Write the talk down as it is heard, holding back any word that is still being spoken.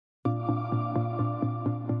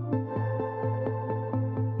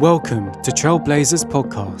Welcome to Trailblazers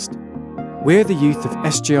Podcast. We're the youth of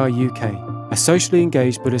SGI UK, a socially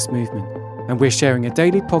engaged Buddhist movement, and we're sharing a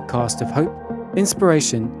daily podcast of hope,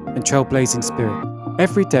 inspiration, and trailblazing spirit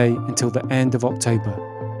every day until the end of October.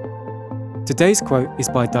 Today's quote is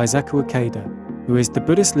by Daisaku Ikeda, who is the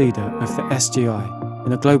Buddhist leader of the SGI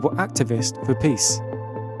and a global activist for peace.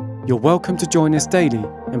 You're welcome to join us daily,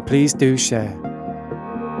 and please do share.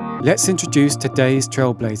 Let's introduce today's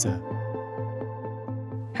trailblazer.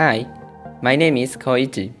 Hi, my name is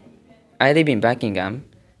Koichi. I live in Buckingham,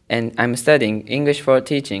 and I'm studying English for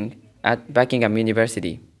teaching at Buckingham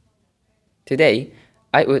University. Today,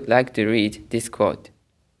 I would like to read this quote.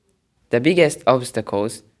 The biggest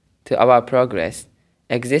obstacles to our progress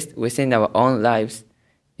exist within our own lives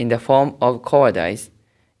in the form of cowardice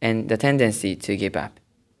and the tendency to give up.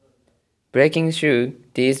 Breaking through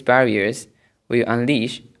these barriers will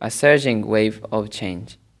unleash a surging wave of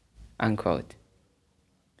change. Unquote.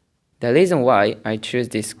 The reason why I choose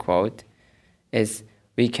this quote is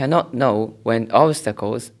we cannot know when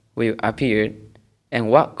obstacles will appear and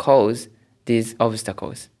what causes these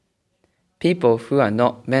obstacles. People who are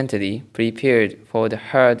not mentally prepared for the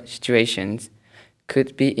hard situations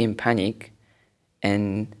could be in panic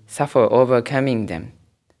and suffer overcoming them.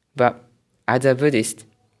 But as a Buddhist,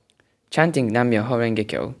 chanting Nam-myoho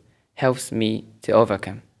Renge-kyo helps me to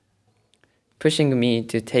overcome, pushing me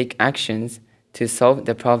to take actions to solve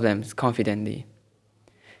the problems confidently.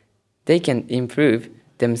 They can improve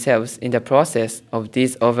themselves in the process of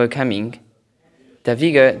this overcoming. The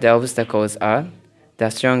bigger the obstacles are, the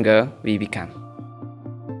stronger we become.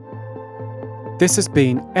 This has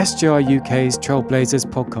been SGI UK's Trailblazers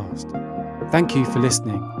podcast. Thank you for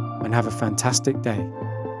listening and have a fantastic day.